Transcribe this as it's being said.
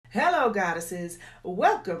Hello, goddesses.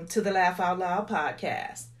 Welcome to the Laugh Out Loud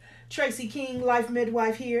podcast. Tracy King, Life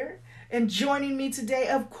Midwife here. And joining me today,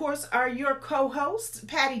 of course, are your co hosts,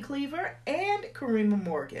 Patty Cleaver and Karima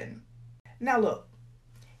Morgan. Now, look,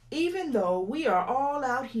 even though we are all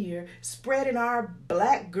out here spreading our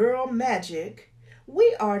black girl magic,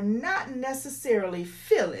 we are not necessarily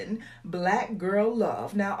feeling black girl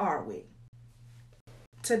love, now are we?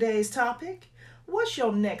 Today's topic: what's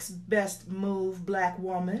your next best move, black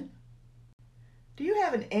woman? Do you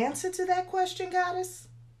have an answer to that question, goddess?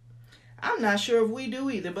 I'm not sure if we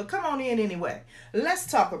do either, but come on in anyway. Let's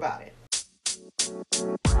talk about it.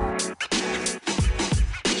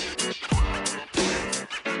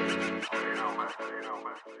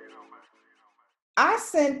 I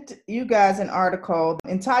sent you guys an article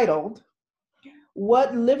entitled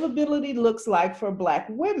What Livability Looks Like for Black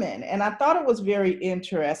Women, and I thought it was very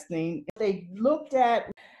interesting. They looked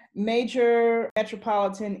at major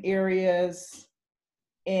metropolitan areas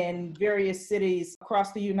in various cities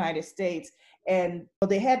across the United States, and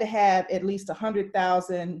they had to have at least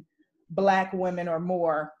 100,000 Black women or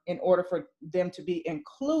more in order for them to be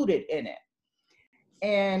included in it.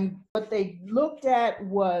 And what they looked at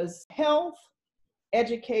was health,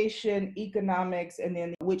 education, economics, and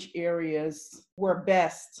then which areas were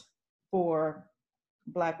best for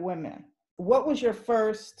Black women. What was your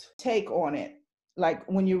first take on it? Like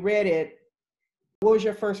when you read it, what was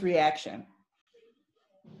your first reaction?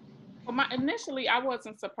 Well, initially, I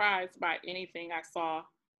wasn't surprised by anything I saw,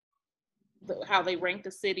 how they ranked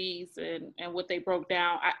the cities and what they broke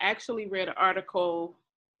down. I actually read an article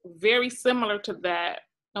very similar to that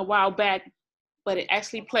a while back, but it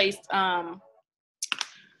actually placed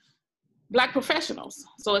Black professionals.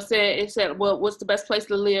 So it said, well, what's the best place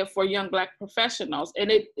to live for young Black professionals? And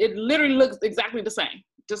it literally looks exactly the same,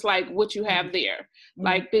 just like what you have there. Mm-hmm.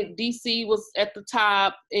 Like the DC was at the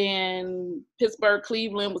top and Pittsburgh,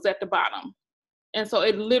 Cleveland was at the bottom. And so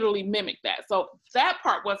it literally mimicked that. So that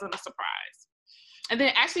part wasn't a surprise. And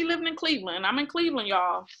then actually living in Cleveland, I'm in Cleveland,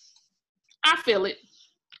 y'all. I feel it.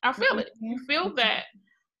 You feel that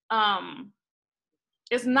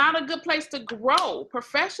it's not a good place to grow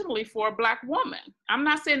professionally for a Black woman. I'm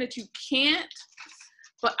not saying that you can't,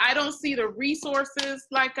 but I don't see the resources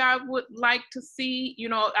like I would like to see. You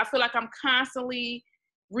know, I feel like I'm constantly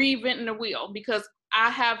reinventing the wheel because I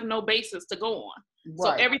have no basis to go on. Right. So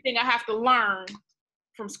everything I have to learn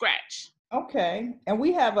from scratch. Okay. And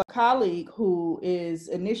we have a colleague who is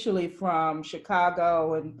initially from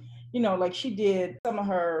Chicago, and, you know, like she did some of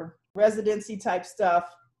her residency type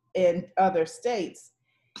stuff in other states.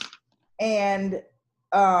 And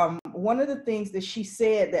one of the things that she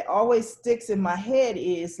said that always sticks in my head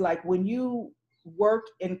is like when you work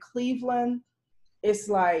in Cleveland, it's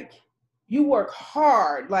like you work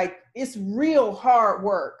hard, like it's real hard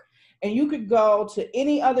work. And you could go to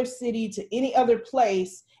any other city, to any other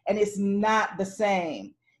place, and it's not the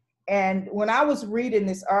same. And when I was reading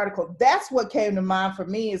this article, that's what came to mind for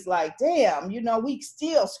me is like, damn, you know, we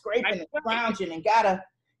still scraping and scrounging and gotta,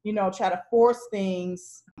 you know, try to force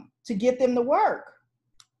things to get them to work.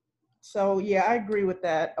 So yeah, I agree with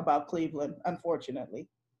that about Cleveland, unfortunately.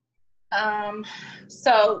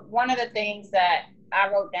 So one of the things that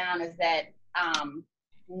I wrote down is that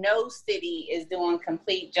no city is doing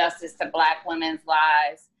complete justice to Black women's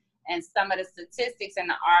lives. And some of the statistics in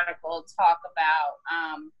the article talk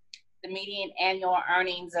about the median annual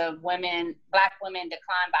earnings of Black women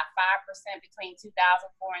declined by 5% between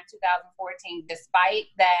 2004 and 2014, despite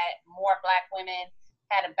that more Black women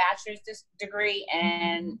had a bachelor's degree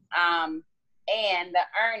and the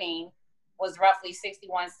earning was roughly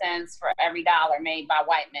 61 cents for every dollar made by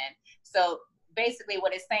white men. So basically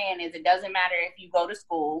what it's saying is it doesn't matter if you go to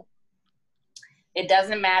school. It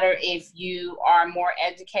doesn't matter if you are more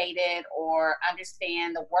educated or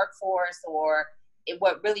understand the workforce, or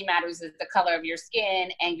what really matters is the color of your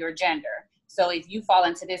skin and your gender. So if you fall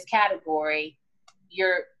into this category,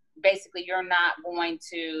 you're not going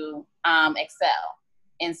to excel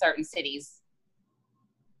in certain cities.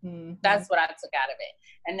 Mm-hmm. That's what I took out of it.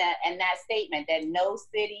 And that statement that no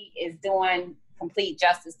city is doing complete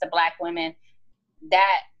justice to Black women,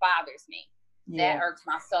 that bothers me. Yeah. That irks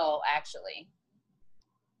my soul, actually.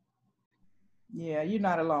 Yeah, you're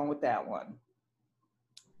not alone with that one.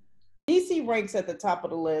 DC ranks at the top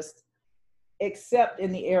of the list, except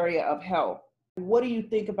in the area of health. What do you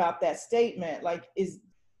think about that statement? Like,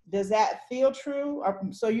 does that feel true?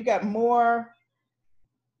 So you got more,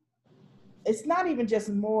 it's not even just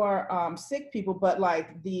more sick people, but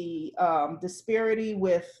like the disparity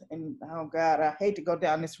with, and oh God, I hate to go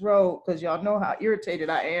down this road because y'all know how irritated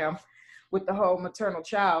I am with the whole maternal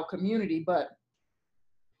child community, but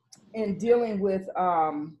in dealing with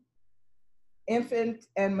infant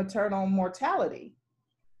and maternal mortality.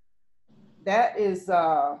 That is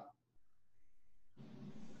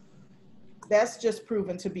that's just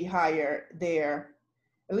proven to be higher there.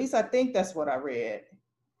 At least I think that's what I read.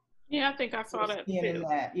 Yeah, I think I saw that too.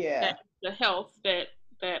 That, yeah. That the health that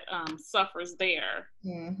suffers there,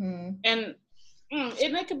 Mm-hmm. and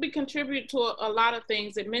it could be contribute to a lot of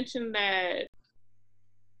things. It mentioned that,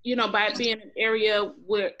 you know, by it being an area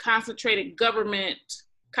with concentrated government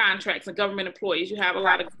contracts and government employees, you have a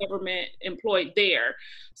lot of government employed there.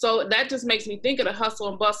 So that just makes me think of the hustle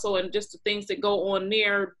and bustle and just the things that go on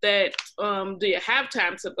there. That do you have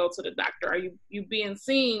time to go to the doctor? Are you being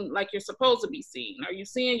seen like you're supposed to be seen? Are you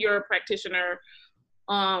seeing your practitioner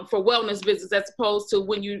for wellness visits as opposed to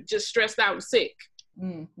when you just stressed out and sick?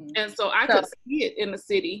 Mm-hmm. And so I could see it in the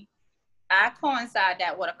city. I coincide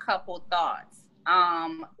that with a couple thoughts.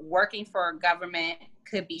 Working for a government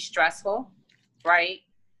could be stressful, right?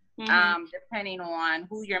 Mm-hmm. Depending on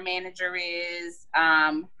who your manager is,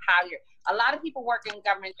 how a lot of people work in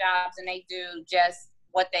government jobs and they do just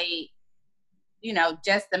what they, you know,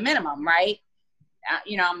 just the minimum, right?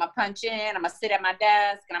 You know, I'm gonna punch in, I'm gonna sit at my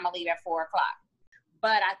desk, and I'm gonna leave at 4:00.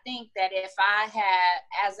 But I think that if I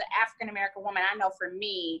had, as an African-American woman, I know for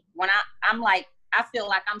me, when I'm like, I feel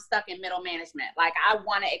like I'm stuck in middle management. Like I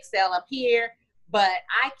want to excel up here, but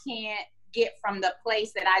I can't get from the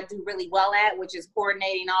place that I do really well at, which is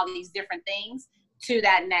coordinating all these different things, to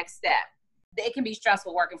that next step. It can be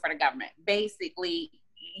stressful working for the government. Basically,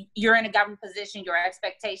 you're in a government position, your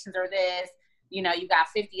expectations are this, you know, you got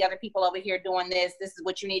 50 other people over here doing this is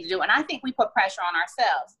what you need to do. And I think we put pressure on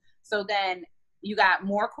ourselves. So then you got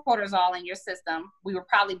more cortisol in your system. We were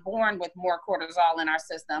probably born with more cortisol in our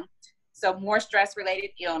system. So more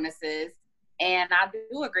stress-related illnesses. And I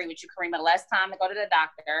do agree with you, Karima, less time to go to the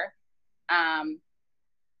doctor.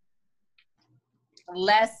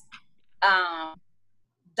 Less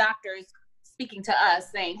doctors speaking to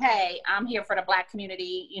us saying, hey, I'm here for the Black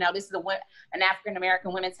community. You know, this is an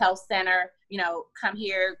African-American Women's Health Center. You know, come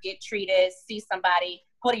here, get treated, see somebody,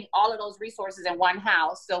 putting all of those resources in one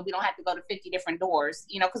house so we don't have to go to 50 different doors,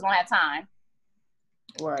 you know, because we don't have time.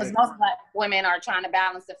 Right. Because most Black women are trying to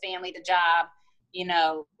balance the family, the job, you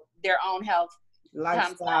know, their own health.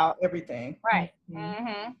 Lifestyle, everything. Right. Mm-hmm.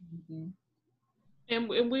 Mm-hmm. Mm-hmm. And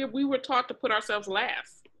we were taught to put ourselves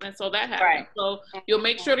last. And so that happens. Right. So you'll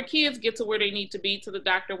make sure the kids get to where they need to be, to the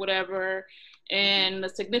doctor, whatever. And the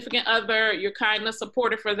significant other, you're kind of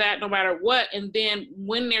supported for that no matter what. And then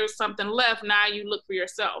when there's something left, now you look for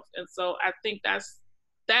yourself. And so I think that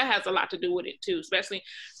has a lot to do with it too, especially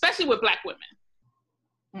with Black women.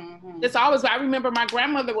 Mm-hmm. It's always, I remember my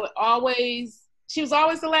grandmother she was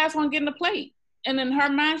always the last one getting the plate. And in her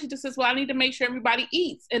mind, she just says, well, I need to make sure everybody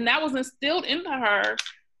eats. And that was instilled into her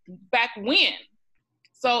back when.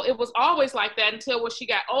 So it was always like that until when she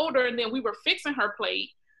got older, and then we were fixing her plate.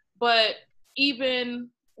 But even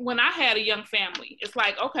when I had a young family, it's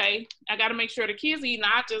like, okay, I got to make sure the kids eat,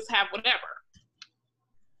 not just have whatever.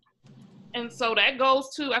 And so that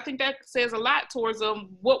goes to, I think that says a lot towards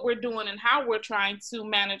what we're doing and how we're trying to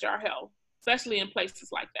manage our health, especially in places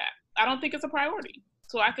like that. I don't think it's a priority.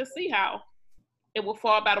 So I can see how it will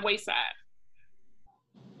fall by the wayside.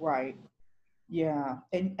 Right. Yeah.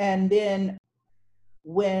 And then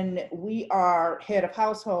when we are head of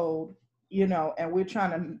household, you know, and we're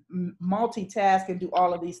trying to multitask and do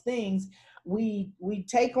all of these things, we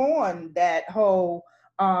take on that whole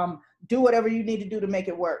do whatever you need to do to make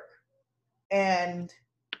it work. And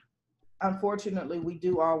unfortunately, we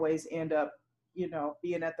do always end up, you know,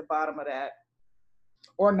 being at the bottom of that.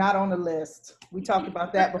 Or not on the list. We talked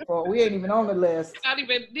about that before. We ain't even on the list.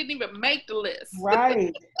 Didn't even make the list.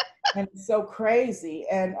 Right. And it's so crazy.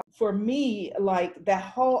 And for me, like that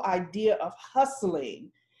whole idea of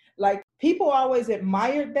hustling, like people always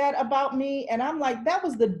admired that about me. And I'm like, that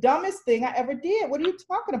was the dumbest thing I ever did. What are you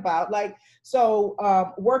talking about? Like, so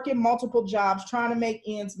working multiple jobs, trying to make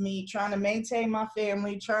ends meet, trying to maintain my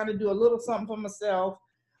family, trying to do a little something for myself.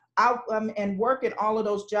 And working all of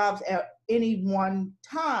those jobs at any one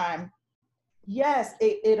time, yes,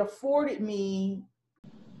 it afforded me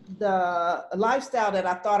the lifestyle that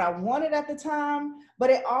I thought I wanted at the time,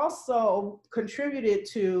 but it also contributed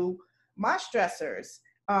to my stressors,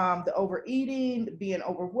 the overeating, being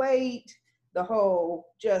overweight, the whole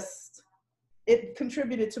it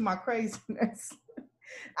contributed to my craziness.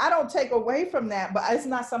 I don't take away from that, but it's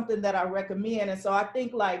not something that I recommend. And so I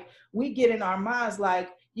think like we get in our minds like,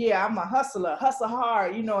 yeah, I'm a hustler, hustle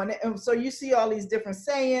hard, you know, and so you see all these different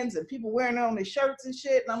sayings and people wearing it on their shirts and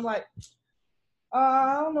shit. And I'm like,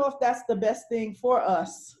 I don't know if that's the best thing for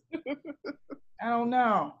us. I don't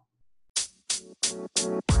know. Hey,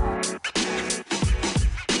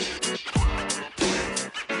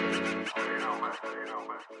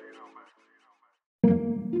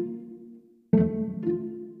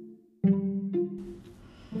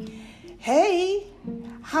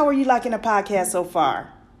 how are you liking the podcast so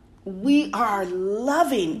far? We are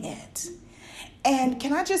loving it. And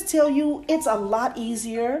can I just tell you, it's a lot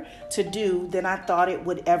easier to do than I thought it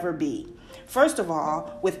would ever be. First of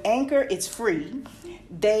all, with Anchor, it's free.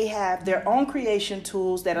 They have their own creation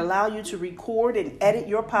tools that allow you to record and edit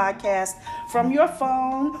your podcast from your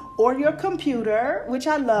phone or your computer, which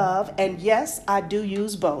I love. And yes, I do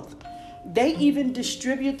use both. They even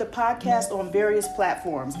distribute the podcast on various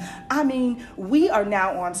platforms. I mean, we are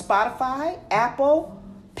now on Spotify, Apple,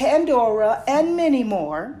 Pandora, and many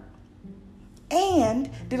more.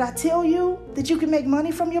 And did I tell you that you can make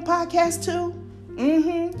money from your podcast too?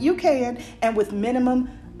 You can, and with minimum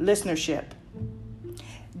listenership.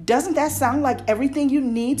 Doesn't that sound like everything you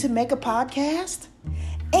need to make a podcast?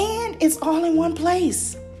 And it's all in one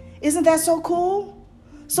place. Isn't that so cool?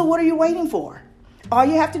 So what are you waiting for? All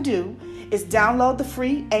you have to do is download the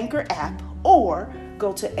free Anchor app or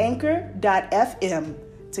go to anchor.fm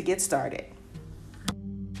to get started.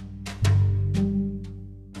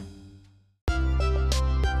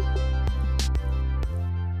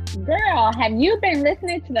 Girl, have you been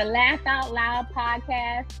listening to the Laugh Out Loud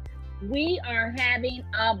podcast? We are having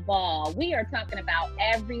a ball. We are talking about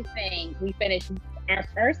everything. We finished our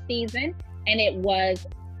first season and it was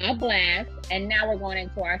a blast. And now we're going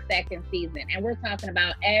into our second season and we're talking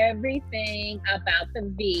about everything about the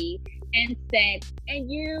V and sex and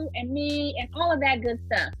you and me and all of that good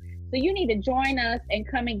stuff. So you need to join us and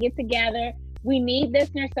come and get together. We need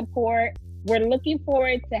listener support. We're looking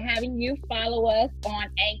forward to having you follow us on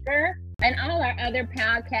Anchor and all our other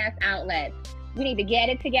podcast outlets. We need to get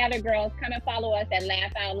it together, girls. Come and follow us at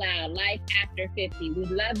Laugh Out Loud, Life After 50. We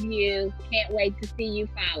love you. Can't wait to see you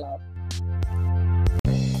follow.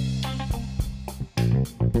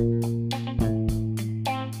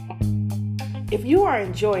 If you are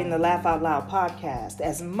enjoying the Laugh Out Loud podcast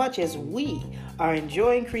as much as we are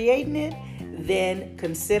enjoying creating it, then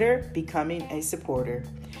consider becoming a supporter.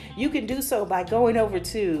 You can do so by going over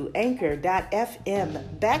to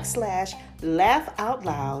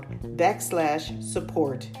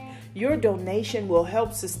anchor.fm/laughoutloud/support. Your donation will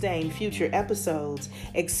help sustain future episodes,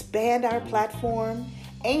 expand our platform,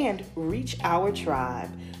 and reach our tribe.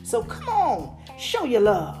 So come on, show your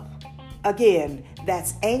love. Again,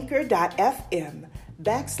 that's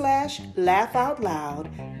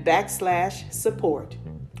anchor.fm/laughoutloud/support.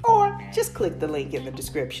 Or just click the link in the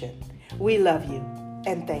description. We love you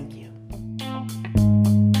and thank you.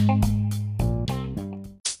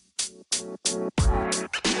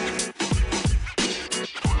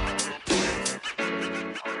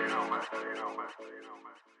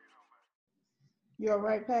 You all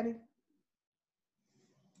right, Patty?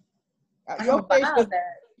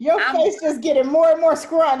 Your face just getting more and more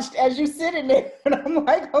scrunched as you sit in there. And I'm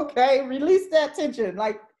like, okay, release that tension.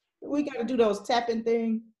 Like, we got to do those tapping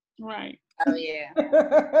things. Right. Oh, yeah.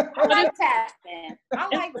 I like tapping.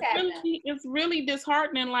 It's really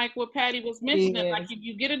disheartening, like what Patty was mentioning. Like, if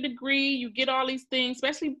you get a degree, you get all these things,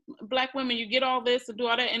 especially Black women, you get all this and do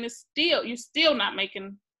all that, and you're still not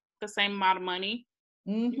making the same amount of money.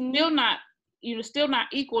 Mm-hmm. You're still not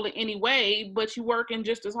equal in any way, but you're working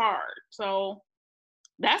just as hard. So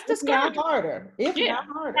that's discouraging. Not harder. Not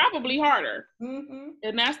harder. Probably harder. Mm-hmm.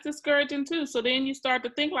 And that's discouraging too. So then you start to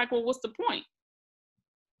think like, well, what's the point?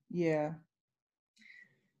 Yeah.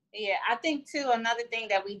 Yeah, I think too, another thing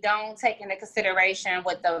that we don't take into consideration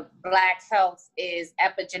with the Black health is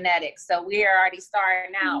epigenetics. So we are already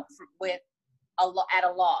starting out with at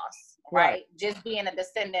a loss, right? Just being a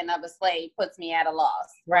descendant of a slave puts me at a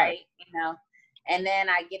loss, right? You know, and then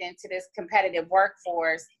I get into this competitive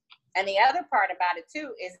workforce. And the other part about it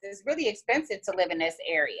too is it's really expensive to live in this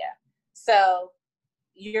area. So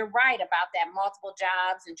you're right about that, multiple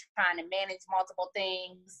jobs and trying to manage multiple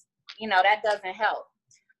things, you know, that doesn't help.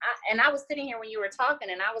 I was sitting here when you were talking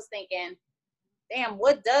and I was thinking, damn,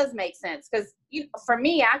 what does make sense? Because for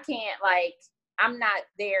me, I can't, like, I'm not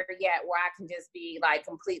there yet where I can just be like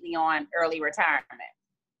completely on early retirement.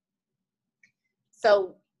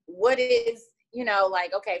 So what is, you know,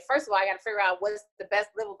 like, okay, first of all, I got to figure out what's the best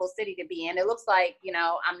livable city to be in. It looks like, you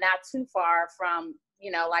know, I'm not too far from, you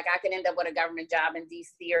know, like I could end up with a government job in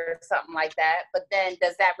DC or something like that. But then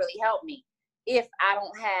does that really help me if I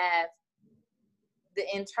don't have the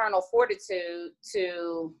internal fortitude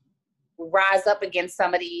to rise up against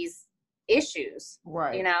some of these issues?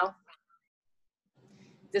 Right. You know,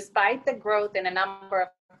 despite the growth in the number of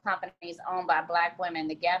companies owned by Black women,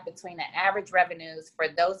 the gap between the average revenues for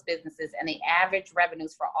those businesses and the average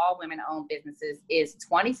revenues for all women-owned businesses is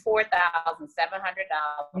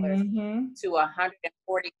 $24,700 to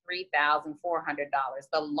 $143,400,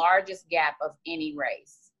 the largest gap of any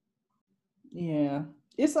race. Yeah,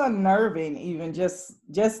 it's unnerving even just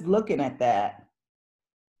looking at that.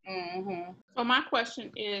 So my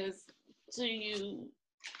question is,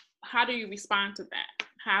 how do you respond to that?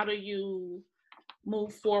 How do you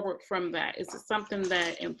move forward from that? Is it something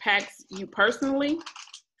that impacts you personally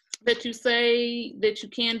that you say that you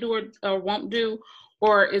can do or won't do?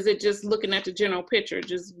 Or is it just looking at the general picture,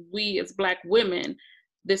 just we as Black women,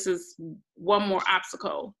 this is one more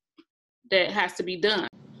obstacle that has to be done?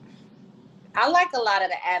 I like a lot of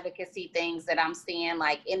the advocacy things that I'm seeing,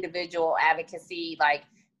 like individual advocacy, like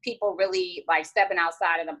people really like stepping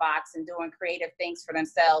outside of the box and doing creative things for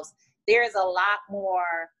themselves. There's a lot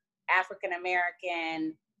more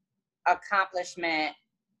African-American accomplishment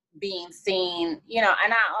being seen, and I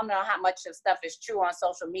don't know how much of stuff is true on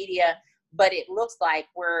social media, but it looks like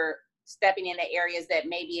we're stepping into areas that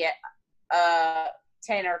maybe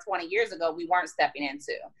 10 or 20 years ago we weren't stepping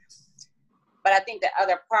into. But I think the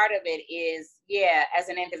other part of it is, as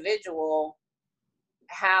an individual,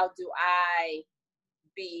 how do I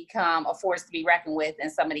become a force to be reckoned with in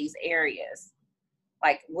some of these areas?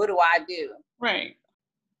 Like, what do I do? Right.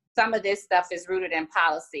 Some of this stuff is rooted in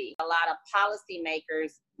policy. A lot of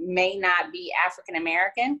policymakers may not be African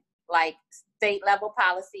American, like state level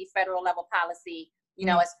policy, federal level policy,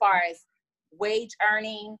 as far as wage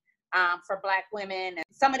earning for Black women. And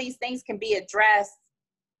some of these things can be addressed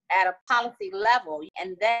at a policy level,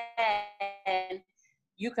 and then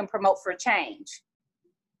you can promote for change.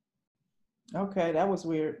 Okay, that was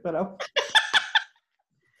weird, but okay.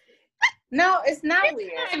 No, it's not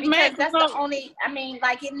weird, because that's the only,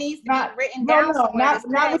 it needs to be written down somewhere.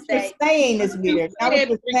 Not what you're saying is weird. Not what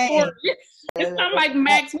you're saying. It's not like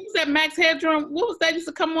Max. What was that, Max Headroom? What was that used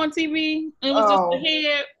to come on TV? It was just the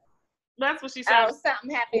head. That's what she said. Oh,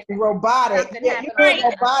 something happened. Robotic. You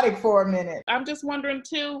were robotic for a minute. I'm just wondering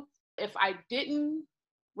too, if I didn't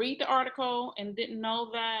read the article and didn't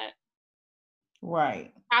know that.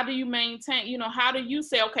 Right. How do you maintain, how do you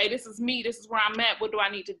say, okay, this is me, this is where I'm at, what do I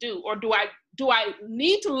need to do? Or do I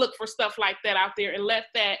need to look for stuff like that out there and let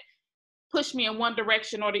that push me in one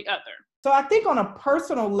direction or the other? So I think on a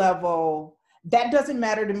personal level, that doesn't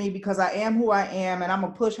matter to me, because I am who I am, and I'm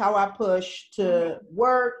gonna push how I push to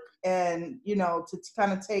work and, to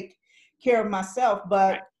kind of take care of myself.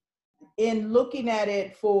 But in looking at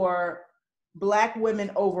it for Black women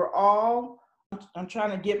overall, I'm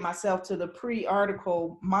trying to get myself to the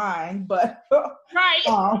pre-article mind, but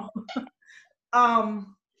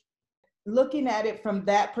looking at it from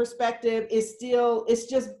that perspective, it's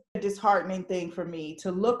just a disheartening thing for me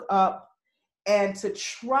to look up and to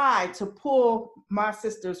try to pull my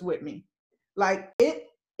sisters with me. Like, it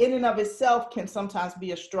in and of itself can sometimes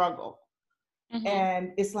be a struggle.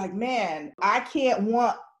 And it's like, man, I can't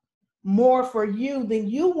want more for you than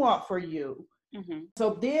you want for you.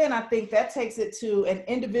 So then I think that takes it to an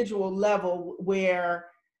individual level where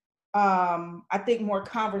I think more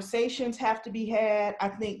conversations have to be had. I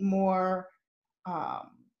think more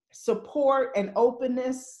support and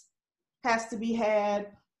openness has to be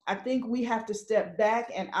had. I think we have to step back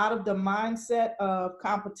and out of the mindset of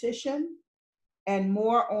competition and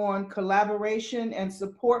more on collaboration and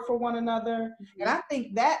support for one another. And I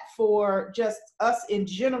think that for just us in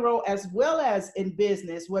general, as well as in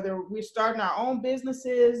business, whether we're starting our own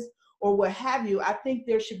businesses or what have you, I think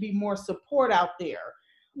there should be more support out there.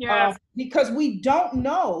 Yes. Because we don't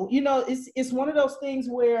know, it's one of those things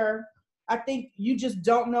where I think you just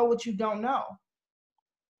don't know what you don't know.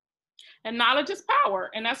 And knowledge is power.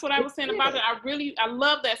 And that's what I was saying about it. I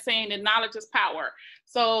love that saying, that knowledge is power.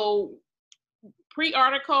 So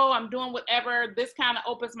pre-article, I'm doing whatever, this kind of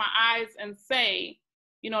opens my eyes and say,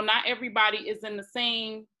 not everybody is in the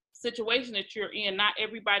same situation that you're in. Not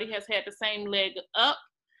everybody has had the same leg up.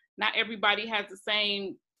 Not everybody has the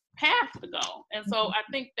same path to go. And so I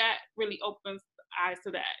think that really opens the eyes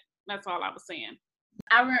to that. That's all I was saying.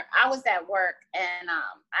 I was at work, and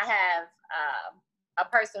I have a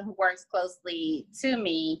person who works closely to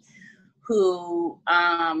me who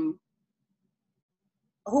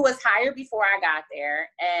was hired before I got there,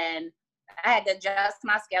 and I had to adjust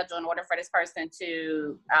my schedule in order for this person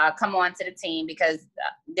to come on to the team, because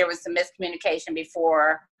there was some miscommunication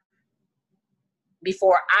before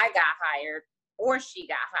I got hired or she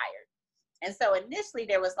got hired. And so initially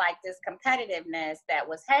there was like this competitiveness that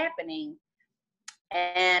was happening.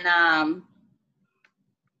 And I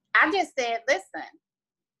just said, listen,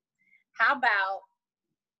 how about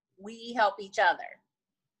we help each other?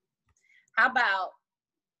 How about,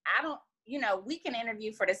 we can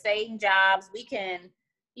interview for the same jobs. We can,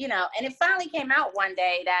 and it finally came out one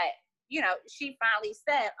day that, she finally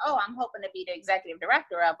said, oh, I'm hoping to be the executive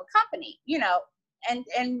director of a company,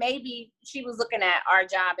 and maybe she was looking at our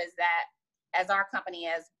job as our company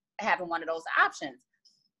as having one of those options.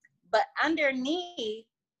 But underneath,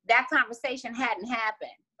 that conversation hadn't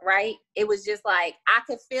happened, right? It was just like, I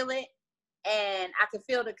could feel it, and I could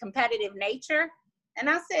feel the competitive nature. And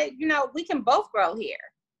I said, we can both grow here.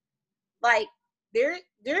 Like, there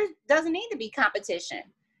doesn't need to be competition.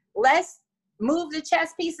 Let's move the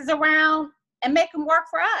chess pieces around and make them work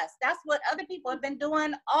for us. That's what other people have been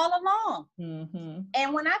doing all along. Mm-hmm.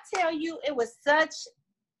 And when I tell you, it was such,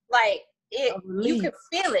 like, you could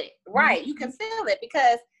feel it, right? Mm-hmm. You can feel it,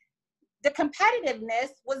 because the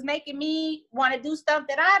competitiveness was making me want to do stuff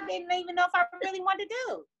that I didn't even know if I really wanted to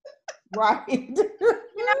do. Right. It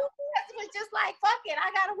was just like, fuck it,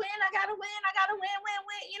 I gotta win, win.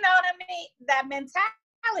 You know what I mean? That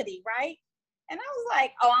mentality, right? And I was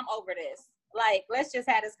like, oh, I'm over this. Like, let's just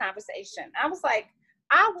have this conversation. I was like,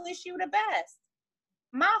 I wish you the best.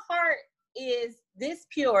 My heart is this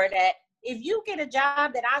pure that if you get a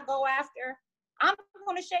job that I go after, I'm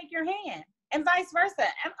going to shake your hand, and vice versa.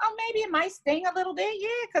 And maybe it might sting a little bit,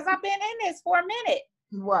 yeah, because I've been in this for a minute,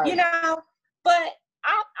 right? But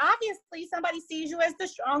obviously somebody sees you as the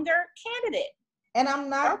stronger candidate. And I'm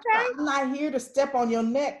not here to step on your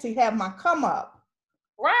neck to have my come up.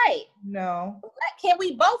 Right. No. Can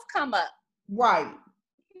we both come up? Right.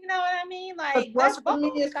 You know what I mean? Like, what's for me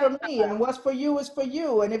is for me, and what's for you is for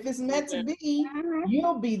you. And if it's meant to be,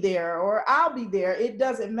 you'll be there or I'll be there. It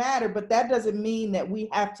doesn't matter, but that doesn't mean that we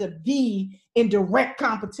have to be in direct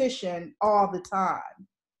competition all the time.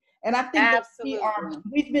 And I think that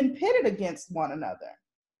we've been pitted against one another.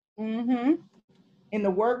 Mm-hmm. In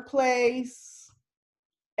the workplace,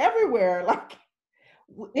 everywhere. Like,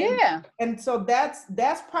 yeah. And so that's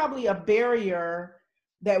probably a barrier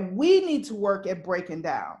that we need to work at breaking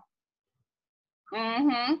down.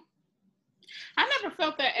 Mm-hmm. I never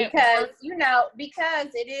felt that because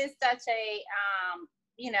it is such a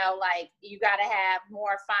like, you got to have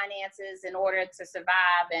more finances in order to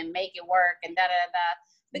survive and make it work and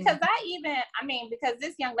because because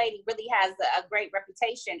this young lady really has a great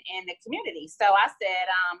reputation in the community. So I said,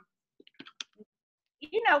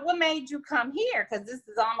 what made you come here? Because this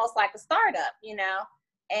is almost like a startup,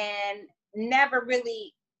 and never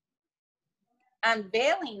really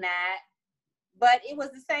unveiling that. But it was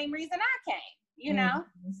the same reason I came,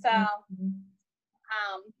 Mm-hmm. So,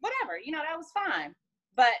 whatever, that was fine.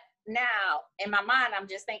 But now in my mind, I'm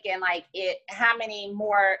just thinking like, how many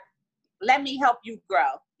more let me help you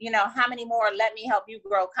grow, how many more let me help you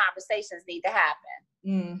grow conversations need to happen?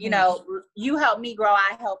 Mm-hmm. You help me grow,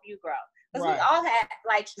 I help you grow. Because we all have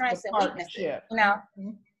like strengths and weaknesses,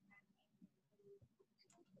 Mm-hmm.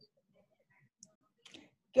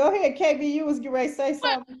 Go ahead, KB. You was getting ready to say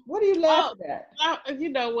something. What are you laughing at? You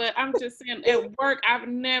know what? I'm just saying, at work, I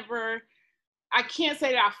can't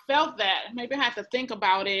say that I felt that. Maybe I have to think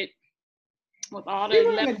about it with all the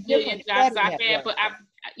 11 million jobs I've had. But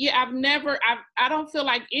I don't feel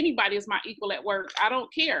like anybody is my equal at work. I don't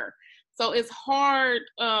care. So it's hard,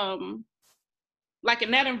 like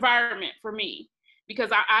in that environment for me,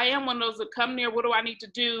 because I am one of those that come there, what do I need to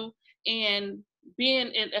do? And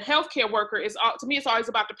being a healthcare worker to me, it's always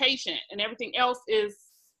about the patient, and everything else is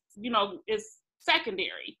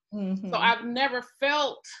secondary. Mm-hmm. So I've never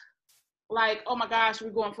felt like, oh my gosh, we're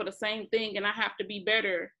going for the same thing and I have to be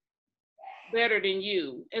better than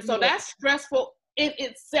you. And so that's stressful in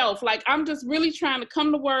itself. Like, I'm just really trying to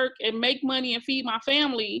come to work and make money and feed my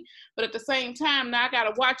family. But at the same time, now I got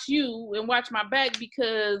to watch you and watch my back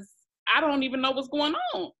because I don't even know what's going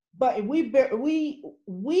on. But we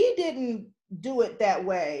didn't do it that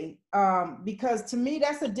way, because to me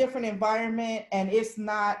that's a different environment, and it's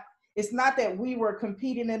not that we were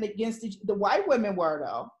competing against the white women were,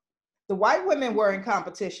 though. The white women were in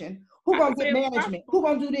competition. Who gonna get management? Who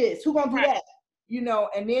gonna do this? Who gonna do that?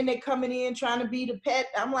 And then they coming in trying to be the pet.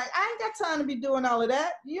 I'm like, I ain't got time to be doing all of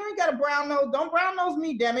that. You ain't got a brown nose. Don't brown nose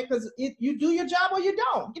me, damn it, because you do your job or you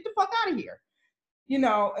don't. Get the fuck out of here.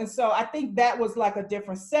 And so I think that was like a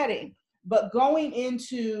different setting. But going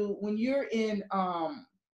into when you're in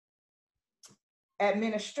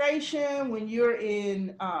administration, when you're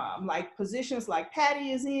in like positions like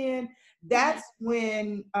Patty is in, that's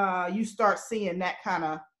when you start seeing that kind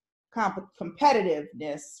of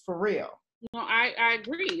competitiveness for real. I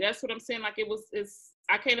agree. That's what I'm saying. Like,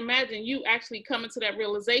 I can't imagine you actually coming to that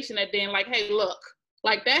realization that then, like, hey, look,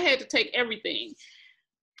 like, that had to take everything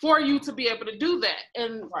for you to be able to do that.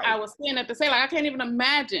 And Right. I was saying that to say, like, I can't even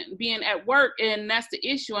imagine being at work and that's the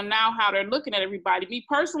issue, and now how they're looking at everybody. Me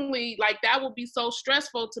personally, like, that would be so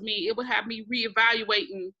stressful to me. It would have me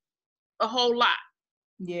reevaluating a whole lot.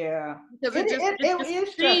 Yeah. Because it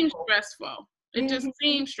just seems stressful. It just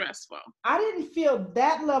seems stressful. I didn't feel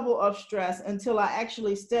that level of stress until I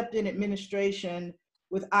actually stepped in administration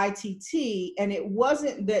with ITT, and it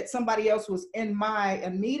wasn't that somebody else was in my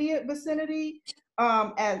immediate vicinity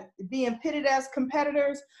as being pitted as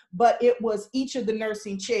competitors, but it was each of the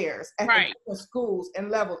nursing chairs at the different schools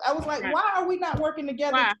and levels. I was like, why are we not working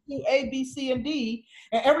together to do A, B, C, and D?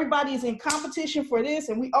 And everybody is in competition for this,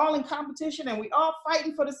 and we all in competition, and we all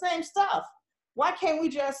fighting for the same stuff. Why can't we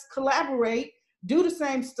just collaborate, do the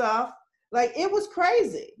same stuff? Like, it was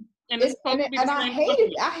crazy. And I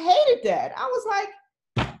hated that. I was like,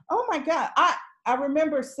 oh my God. I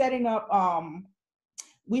remember setting up,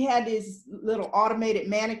 we had these little automated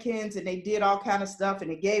mannequins, and they did all kind of stuff, and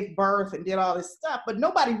it gave birth and did all this stuff, but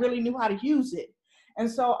nobody really knew how to use it. And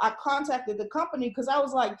so I contacted the company because I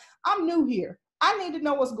was like, I'm new here. I need to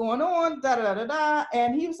know what's going on, da, da, da, da.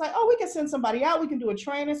 And he was like, oh, we can send somebody out. We can do a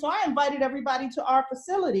training. So I invited everybody to our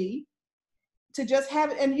facility to just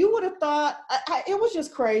have it. And you would have thought, it was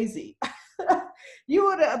just crazy. You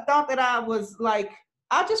would have thought that I was like,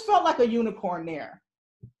 I just felt like a unicorn there.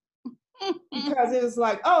 Because it was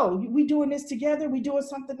like, oh, we doing this together, we doing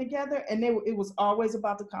something together, and it was always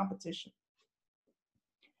about the competition.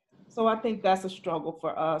 So I think that's a struggle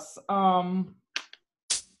for us.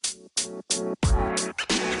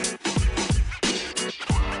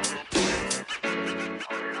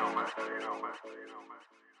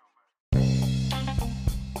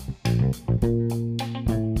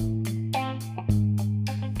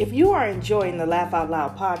 If you are enjoying the Laugh Out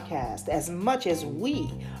Loud podcast as much as we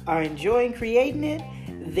are enjoying creating it,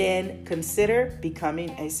 then consider becoming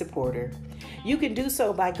a supporter. You can do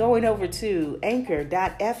so by going over to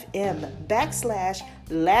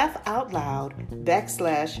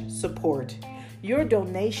anchor.fm/laughoutloud/support. Your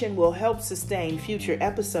donation will help sustain future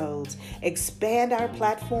episodes, expand our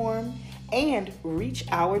platform, and reach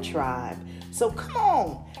our tribe. So come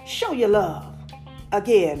on, show your love.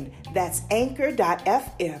 Again, that's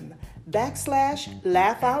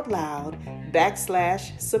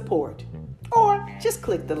anchor.fm/laughoutloud/support. Or just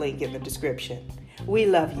click the link in the description. We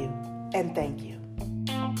love you and thank you.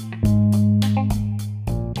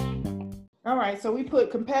 All right, so we put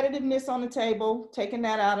competitiveness on the table, taking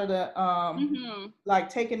that out of the, like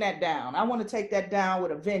taking that down. I want to take that down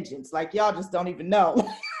with a vengeance. Like, y'all just don't even know.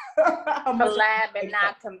 Collab and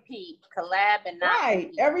not compete. Collab and not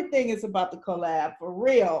compete. Everything is about the collab, for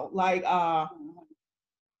real. Like,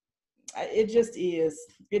 it just is.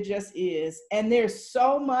 It just is. And there's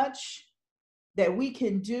so much that we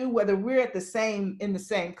can do, whether we're in the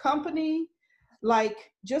same company.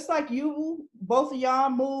 Like, just like you, both of y'all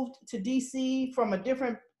moved to DC from a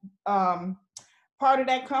different part of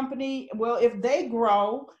that company. Well, if they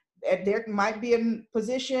grow, there might be a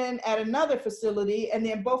position at another facility, and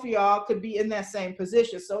then both of y'all could be in that same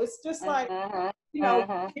position. So it's just like, we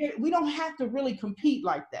don't have to really compete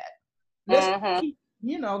like that. Let's keep,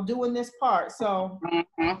 doing this part. So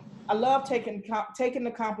I love taking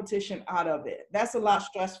the competition out of it. That's a lot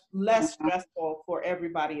less stressful for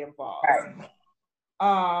everybody involved.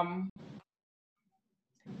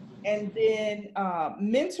 And then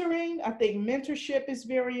mentoring, I think mentorship is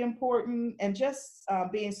very important, and just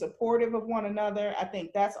being supportive of one another. I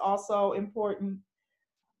think that's also important.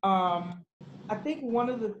 I think one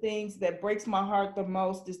of the things that breaks my heart the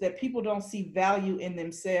most is that people don't see value in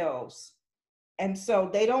themselves. And so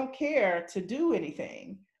they don't care to do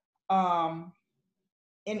anything in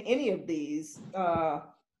any of these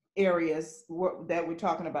areas that we're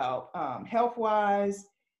talking about, health-wise,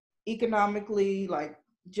 economically, like,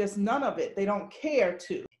 just none of it. They don't care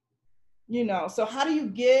to, so how do you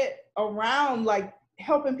get around like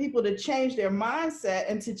helping people to change their mindset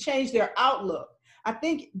and to change their outlook? I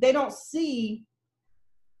think they don't see,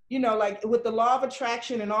 like with the law of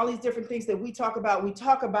attraction and all these different things that we talk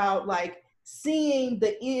about like seeing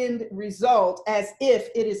the end result as if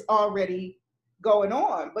it is already going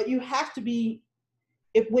on. But you have to be,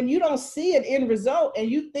 when you don't see an end result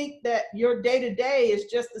and you think that your day-to-day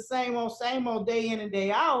is just the same old day in and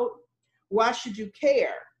day out, why should you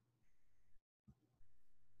care?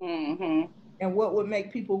 And what would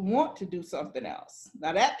make people want to do something else?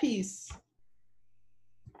 Now that piece,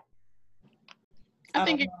 I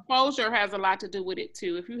think exposure has a lot to do with it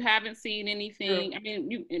too. If you haven't seen anything, I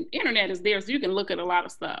mean, internet is there, so you can look at a lot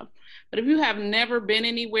of stuff. But if you have never been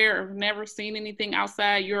anywhere or never seen anything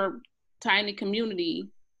outside your tiny community,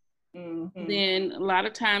 then a lot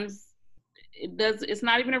of times it's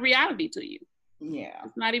not even a reality to you. Yeah.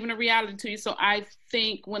 It's not even a reality to you. So I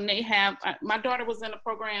think when they have, my daughter was in a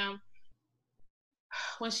program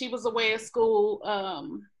when she was away at school.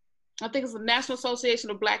 I think it's the National Association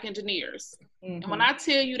of Black Engineers. And when I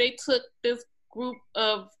tell you they took this group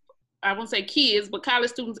of, I won't say kids, but college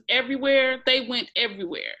students everywhere, they went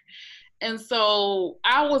everywhere. And so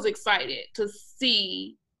I was excited to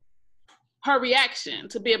see her reaction,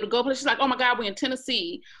 to be able to go places. She's like, oh my God, we're in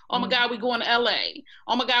Tennessee. Oh my God, we're going to LA.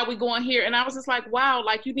 Oh my God, we're going here. And I was just like, wow,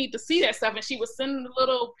 like you need to see that stuff. And she was sending the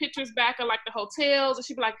little pictures back of like the hotels. And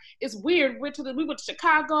she'd be like, it's weird. We went to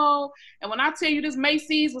Chicago. And when I tell you this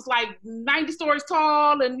Macy's was like 90 stories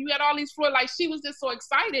tall and you had all these floors, like she was just so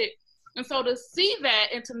excited. And so to see that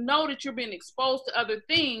and to know that you're being exposed to other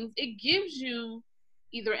things, it gives you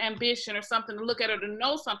either ambition or something to look at or to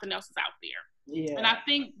know something else is out there. Yeah. And I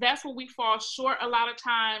think that's where we fall short a lot of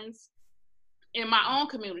times in my own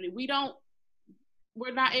community.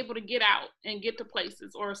 We're not able to get out and get to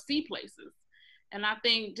places or see places. And I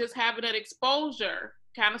think just having that exposure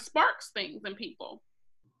kind of sparks things in people.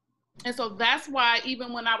 And so that's why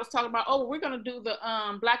even when I was talking about, oh, we're going to do the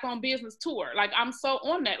Black-owned business tour, like I'm so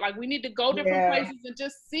on that. Like we need to go different places and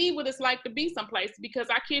just see what it's like to be someplace. Because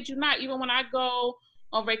I kid you not, even when I go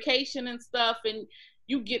on vacation and stuff and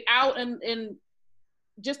you get out and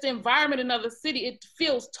just the environment in another city, it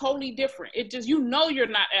feels totally different. It just, you're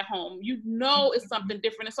not at home. It's something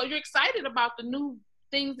different. And so you're excited about the new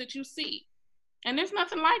things that you see. And there's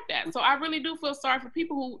nothing like that. So I really do feel sorry for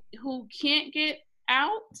people who can't get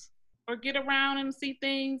out or get around and see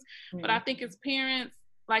things. But I think as parents,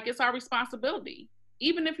 like it's our responsibility.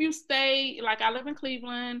 Even if you stay, like I live in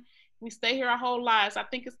Cleveland, we stay here our whole lives, I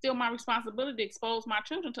think it's still my responsibility to expose my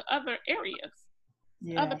children to other areas.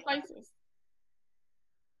 Other places.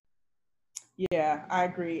 Yeah, I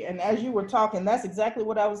agree. And as you were talking, that's exactly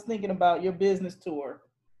what I was thinking about, your business tour.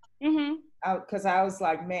 Because I was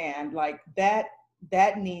like, man, like that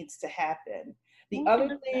needs to happen. The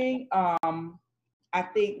other thing I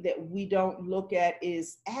think that we don't look at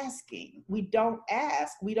is asking. We don't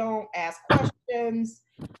ask questions.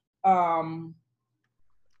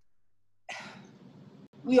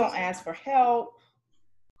 We don't ask for help.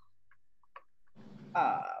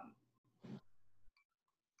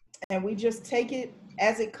 And we just take it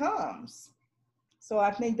as it comes. So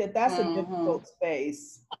I think that that's a difficult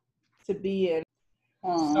space to be in.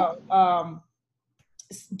 So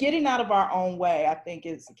getting out of our own way, I think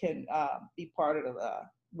can be part of the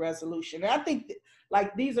resolution. And I think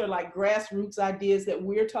like these are like grassroots ideas that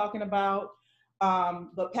we're talking about.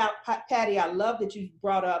 But Patty, I love that you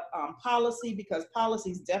brought up policy, because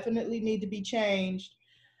policies definitely need to be changed.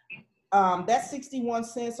 That 61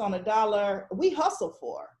 cents on a dollar, we hustle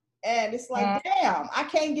for. And it's like, damn, I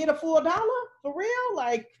can't get a full dollar for real.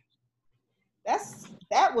 Like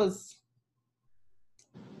that was,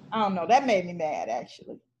 I don't know, that made me mad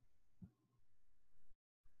actually.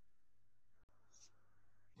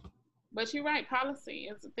 But you're right,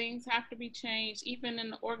 policy is things have to be changed. Even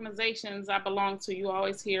in the organizations I belong to, you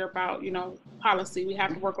always hear about, policy. We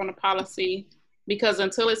have to work on the policy, because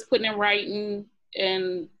until it's put in writing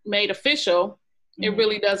and made official, it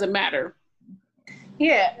really doesn't matter.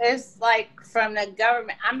 Yeah, it's like from the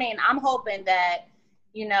government. I mean, I'm hoping that,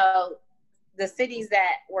 the cities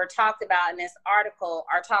that were talked about in this article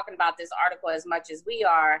are talking about this article as much as we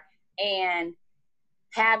are, and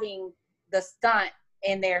having the stunt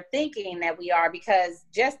in their thinking that we are, because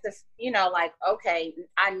just the, okay,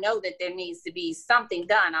 I know that there needs to be something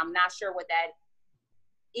done. I'm not sure what that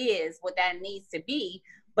is, what that needs to be,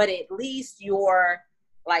 but at least you're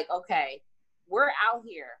like, okay, we're out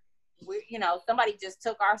here. We, somebody just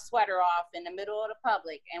took our sweater off in the middle of the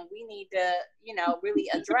public, and we need to, really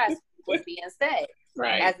address what's being said,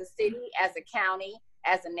 right? As a city, as a county,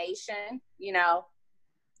 as a nation,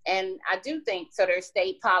 and I do think so. There's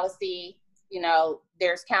state policy,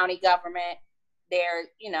 there's county government, there,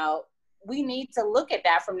 we need to look at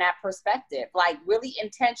that from that perspective, like really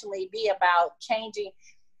intentionally be about changing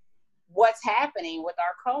what's happening with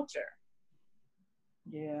our culture.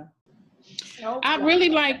 Yeah. I really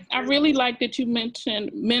like that you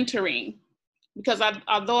mentioned mentoring, because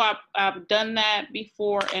although I've done that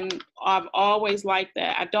before and I've always liked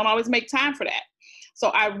that, I don't always make time for that. So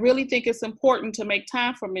I really think it's important to make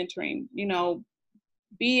time for mentoring,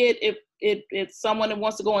 be it if it's someone that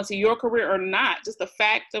wants to go into your career or not. Just the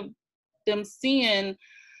fact of them seeing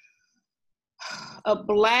a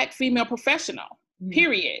Black female professional,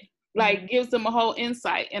 period, like gives them a whole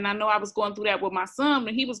insight. And I know I was going through that with my son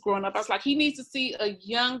when he was growing up. I was like, he needs to see a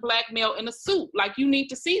young Black male in a suit. Like, you need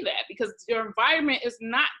to see that because your environment is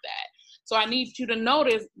not that. So I need you to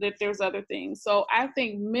notice that there's other things. So I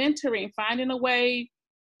think mentoring, finding a way,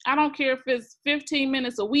 I don't care if it's 15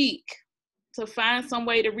 minutes a week, to find some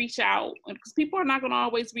way to reach out, because people are not going to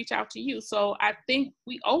always reach out to you. So I think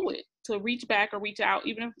we owe it to reach back or reach out,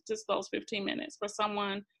 even if it's just those 15 minutes for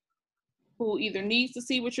someone who either needs to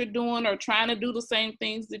see what you're doing or trying to do the same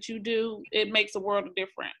things that you do. It makes a world of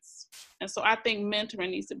difference. And so I think mentoring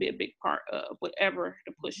needs to be a big part of whatever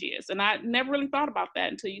the push is. And I never really thought about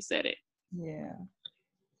that until you said it. Yeah.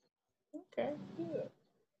 Okay, good.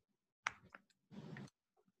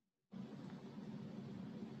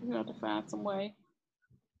 You have to find some way.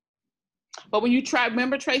 But when you try,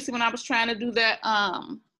 remember, Tracy, when I was trying to do that,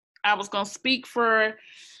 I was going to speak for,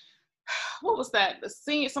 what was that? The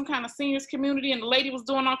senior, some kind of seniors community, and the lady was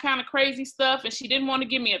doing all kind of crazy stuff, and she didn't want to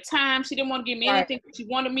give me a time. She didn't want to give me anything. She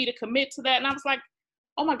wanted me to commit to that. And I was like,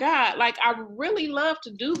 oh my God, like, I really love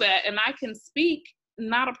to do that. And I can speak,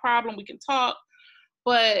 not a problem. We can talk,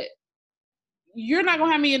 but you're not going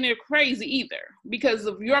to have me in there crazy either because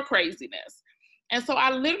of your craziness. And so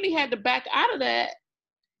I literally had to back out of that,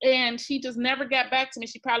 and she just never got back to me.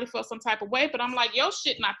 She probably felt some type of way, but I'm like, your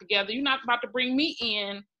shit not together. You're not about to bring me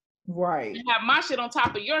in, right, and have my shit on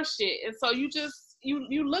top of your shit. And so you just,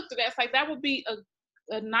 you looked at that. It's like, that would be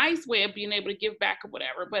a nice way of being able to give back or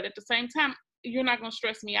whatever. But at the same time, you're not going to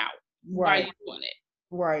stress me out while you're doing it.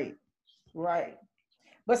 Right, right.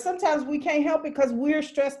 But sometimes we can't help it because we're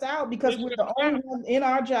stressed out because we're the only one in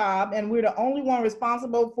our job, and we're the only one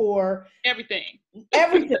responsible for everything.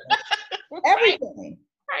 Everything. Right. Everything.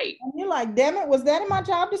 Right. And you're like, damn it, was that in my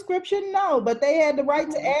job description? No, but they had the right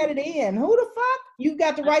to add it in. Who the fuck? You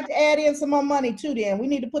got the right to add in some more money too, then. We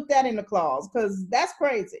need to put that in the clause because that's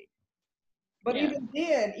crazy. But even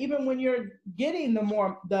then, even when you're getting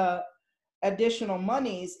the additional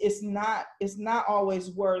monies, it's not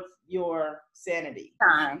always worth your sanity.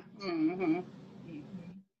 Time. Mm-hmm.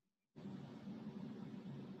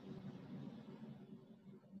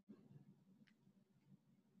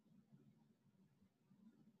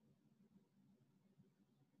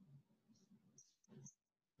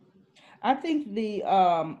 I think the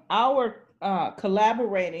our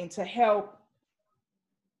collaborating to help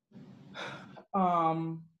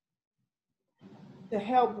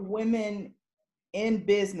women in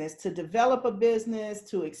business, to develop a business,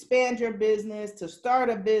 to expand your business, to start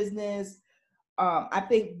a business. I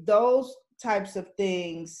think those types of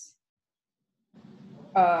things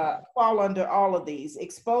fall under all of these: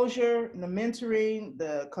 exposure, the mentoring,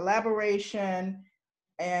 the collaboration,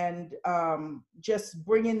 and just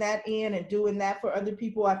bringing that in and doing that for other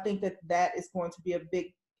people. I think that is going to be a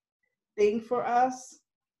big thing for us.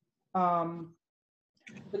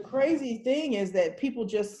 The crazy thing is that people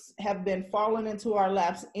just have been falling into our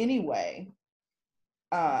laps anyway.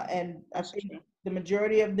 And I think the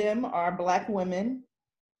majority of them are Black women.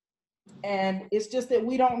 And it's just that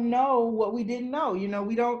we don't know what we didn't know. You know,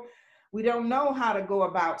 we don't know how to go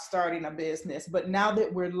about starting a business. But now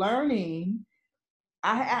that we're learning,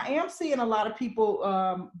 I am seeing a lot of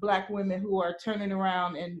people, Black women, who are turning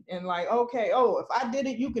around and like, okay, oh, if I did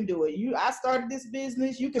it, you can do it. I started this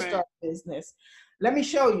business, you can start a business. Let me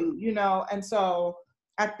show you, you know. And so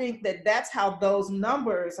I think that's how those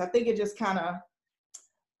numbers, I think it just kind of,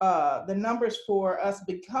 the numbers for us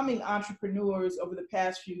becoming entrepreneurs over the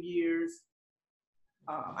past few years,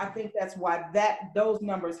 I think that's why those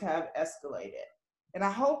numbers have escalated. And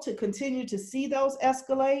I hope to continue to see those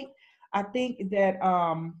escalate. I think that,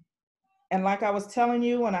 and like I was telling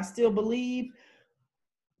you, and I still believe,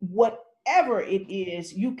 whatever it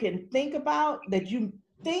is you can think about that you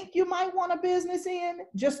think you might want a business in,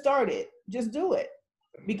 just start it, just do it,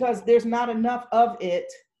 because there's not enough of it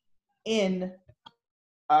in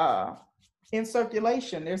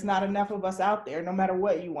circulation. There's not enough of us out there, no matter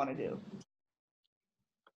what you want to do.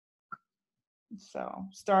 So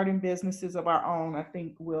starting businesses of our own, I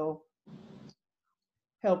think, will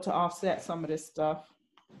help to offset some of this stuff.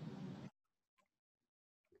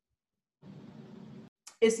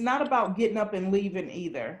 It's not about getting up and leaving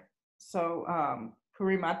either. So,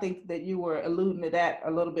 Kareem, I think that you were alluding to that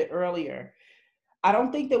a little bit earlier. I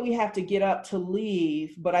don't think that we have to get up to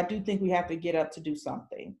leave, but I do think we have to get up to do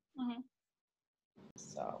something. Mm-hmm.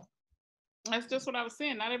 So that's just what I was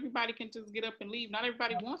saying. Not everybody can just get up and leave. Not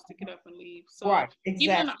everybody wants to get up and leave. So right, exactly.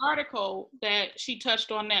 Even in the article that she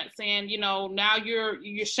touched on that, saying, you know, now you're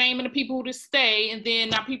shaming the people who just stay, and then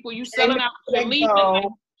now people you selling out for leaving, like,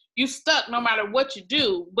 you stuck no matter what you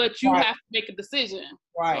do, but you have to make a decision.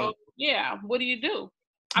 Right. So, yeah. What do you do?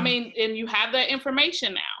 I mean, and you have that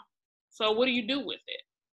information now. So what do you do with it?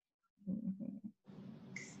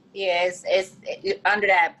 Yeah, it's under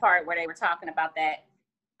that part where they were talking about that,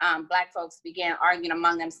 Black folks began arguing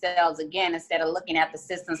among themselves again instead of looking at the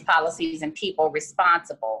systems, policies, and people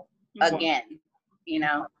responsible again, you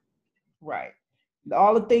know? Right.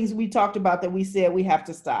 All the things we talked about that we said we have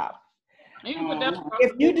to stop.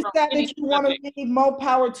 If you decide that you want to be, more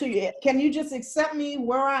power to you. Can you just accept me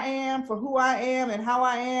where I am for who I am and how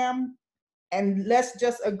I am? And let's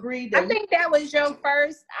just agree that I think that was your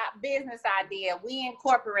first business idea. We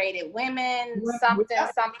incorporated women, something.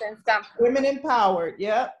 Women empowered,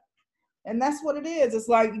 yep. And that's what it is. It's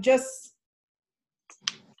like, just,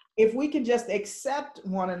 if we can just accept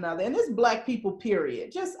one another, and it's Black people,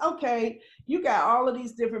 period. Just, okay, you got all of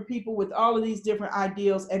these different people with all of these different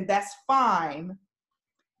ideals, and that's fine.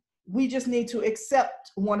 We just need to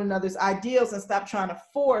accept one another's ideals and stop trying to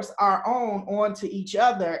force our own onto each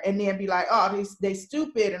other and then be like, oh, they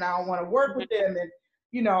stupid and I don't want to work with them. And,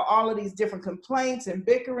 you know, all of these different complaints and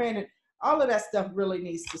bickering and all of that stuff really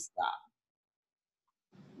needs to stop.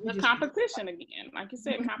 The competition again, like you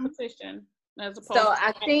said, competition. As opposed so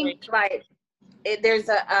I think like there's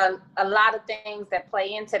a lot of things that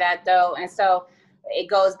play into that though. And so it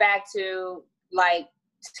goes back to like,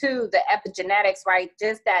 to the epigenetics, right?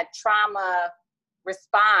 Just that trauma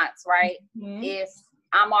response, right? Mm-hmm. If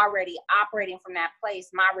I'm already operating from that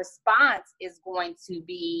place, my response is going to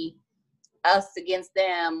be us against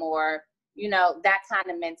them, or, you know, that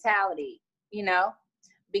kind of mentality, you know,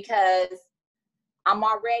 because I'm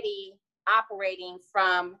already operating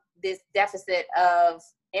from this deficit of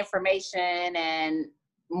information and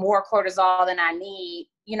more cortisol than I need.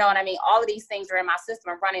 You know what I mean? All of these things are in my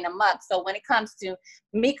system and running amok. So when it comes to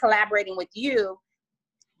me collaborating with you,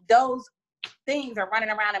 those things are running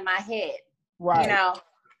around in my head, right? You know?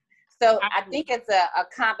 So I think it's a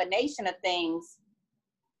combination of things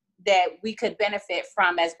that we could benefit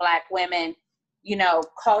from as Black women. You know,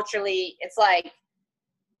 culturally, it's like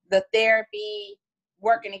the therapy,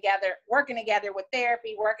 working together with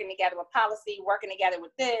therapy, working together with policy, working together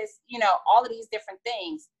with this, you know, all of these different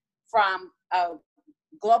things from a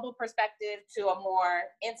global perspective to a more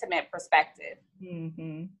intimate perspective.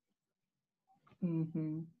 Mm-hmm.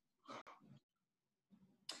 Mm-hmm.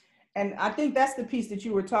 And I think that's the piece that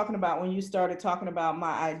you were talking about when you started talking about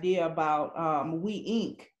my idea about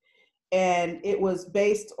We Inc. And it was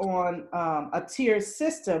based on a tier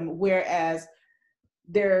system, whereas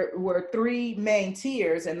there were 3 main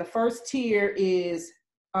tiers. And the first tier is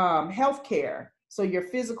healthcare. So your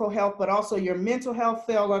physical health, but also your mental health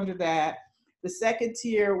fell under that. The second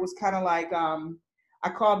tier was kind of like, I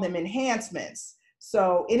call them enhancements.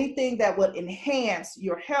 So anything that would enhance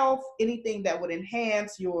your health, anything that would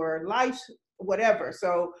enhance your life, whatever.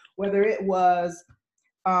 So whether it was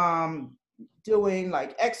doing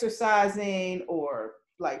like exercising or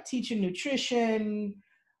like teaching nutrition,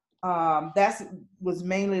 that was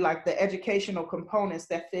mainly like the educational components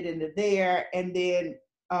that fit into there. And then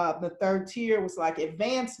the third tier was like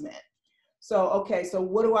advancement. So, okay, so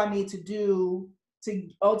what do I need to do to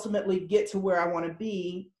ultimately get to where I want to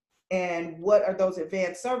be? And what are those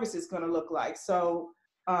advanced services going to look like? So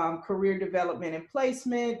career development and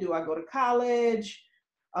placement, do I go to college?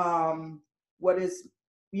 What is,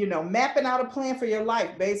 you know, mapping out a plan for your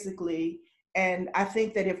life, basically. And I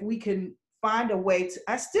think that if we can find a way to,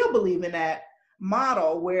 I still believe in that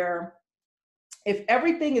model where if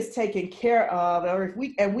everything is taken care of, or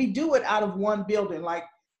if we do it out of one building, like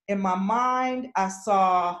in my mind, I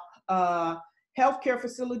saw a healthcare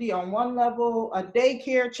facility on one level, a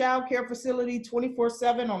daycare, childcare facility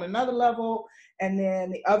 24/7 on another level, and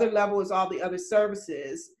then the other level is all the other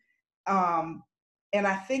services. And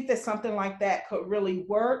I think that something like that could really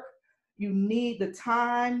work. You need the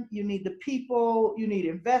time, you need the people, you need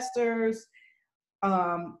investors,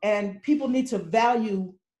 and people need to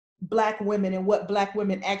value Black women and what Black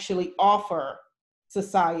women actually offer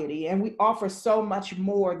society. And we offer so much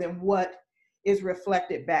more than what is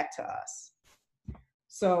reflected back to us.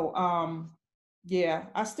 So yeah,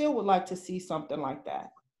 I still would like to see something like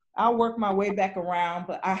that. I'll work my way back around,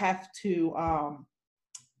 but I have to, I'm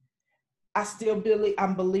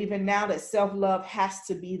believing now that self-love has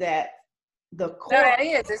to be the core. No, that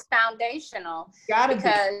is, it's foundational.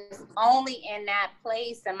 Because only in that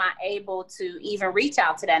place am I able to even reach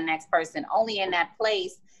out to that next person. Only in that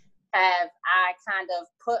place have I kind of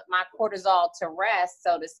put my cortisol to rest,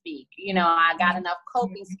 so to speak. You know, I got enough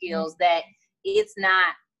coping skills that it's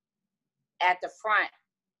not at the front.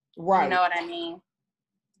 Right. You know what I mean?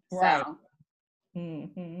 Right. So.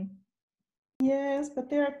 Mm-hmm. Yes, but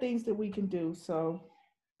there are things that we can do. So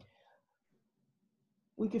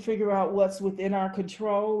we can figure out what's within our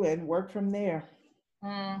control and work from there.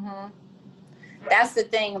 Mm-hmm. That's the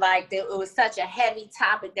thing. Like, it was such a heavy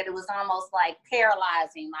topic that it was almost like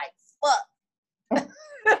paralyzing. Like, fuck.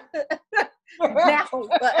 Now,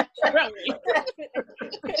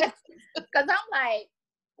 because I'm like,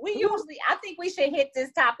 I think we should hit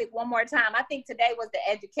this topic one more time. I think today was the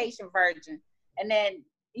education version, and then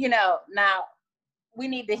now we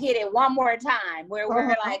need to hit it one more time where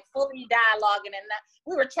we're like fully dialoguing, and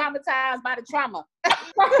we were traumatized by the trauma.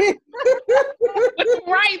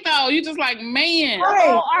 Right though, you just like, man, the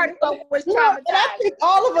whole article was traumatized. And I think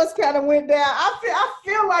all of us kind of went down. I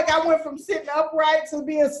feel like I went from sitting upright to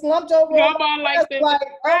being slumped over. Like this.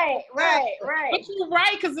 Right. But you're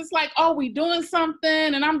right, because it's like, oh, we doing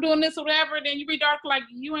something, and I'm doing this or whatever. Then you read the article like,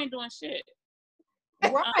 you ain't doing shit.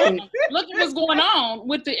 Right. Look at what's going on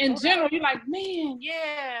with in general. You're like, man,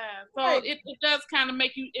 yeah. So it does kind of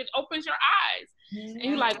make you. It opens your eyes. And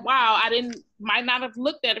you're like, wow, might not have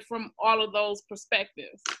looked at it from all of those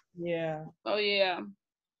perspectives. Yeah. So yeah,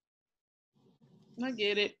 I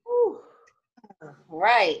get it. Whew.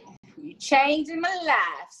 Right. You're changing my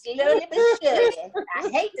life slowly but surely. I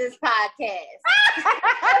hate this podcast.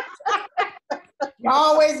 You're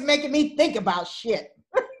always making me think about shit.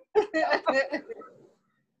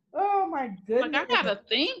 Oh my goodness. Like, I gotta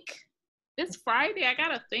think. It's Friday. I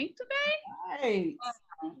gotta think today. Right.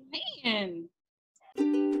 Man.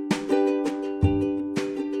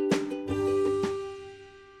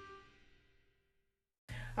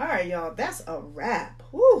 All right, y'all, that's a wrap.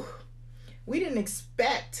 Whew. We didn't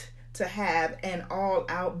expect to have an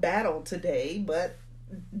all-out battle today, but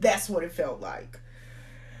that's what it felt like.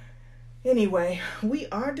 Anyway, we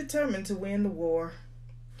are determined to win the war.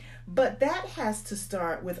 But that has to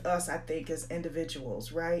start with us, I think, as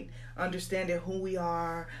individuals, right? Understanding who we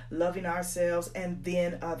are, loving ourselves and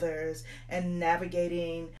then others, and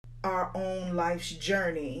navigating our own life's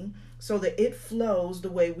journey so that it flows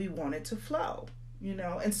the way we want it to flow,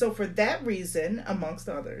 And so for that reason, amongst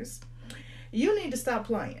others, you need to stop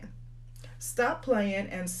playing. Stop playing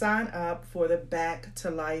and sign up for the Back to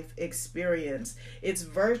Life experience. It's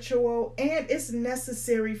virtual and it's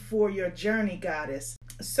necessary for your journey, goddess.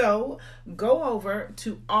 So go over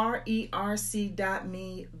to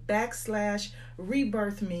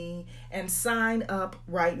rerc.me/rebirthme and sign up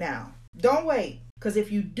right now. Don't wait, because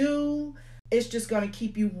if you do, it's just going to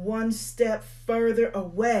keep you one step further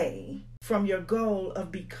away from your goal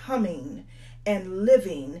of becoming and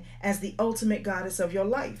living as the ultimate goddess of your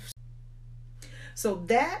life. So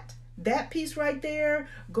that piece right there,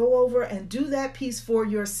 go over and do that piece for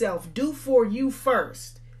yourself. Do for you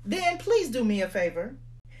first. Then please do me a favor.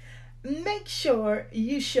 Make sure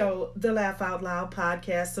you show the Laugh Out Loud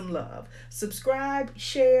podcast some love. Subscribe,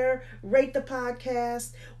 share, rate the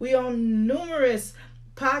podcast. We own numerous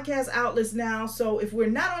podcast outlets now, so if we're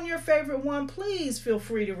not on your favorite one, please feel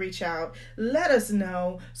free to reach out. Let us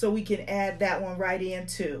know so we can add that one right in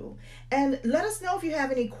too. And let us know if you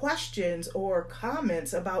have any questions or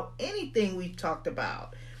comments about anything we've talked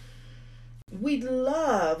about. We'd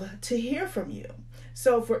love to hear from you.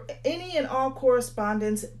 So for any and all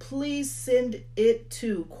correspondence, please send it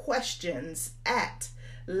to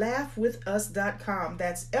questions@laughwithus.com.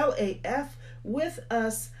 That's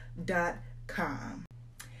LAFwithus.com.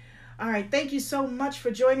 All right, thank you so much for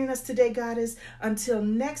joining us today, goddess. Until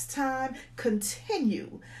next time,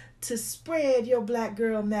 continue to spread your Black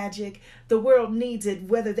girl magic. The world needs it,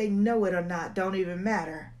 whether they know it or not, don't even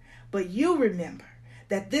matter. But you remember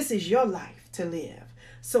that this is your life to live.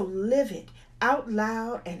 So live it out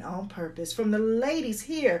loud and on purpose. From the ladies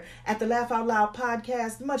here at the Laugh Out Loud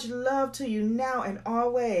podcast, much love to you now and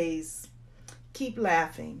always. Keep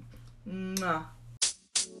laughing. Mwah.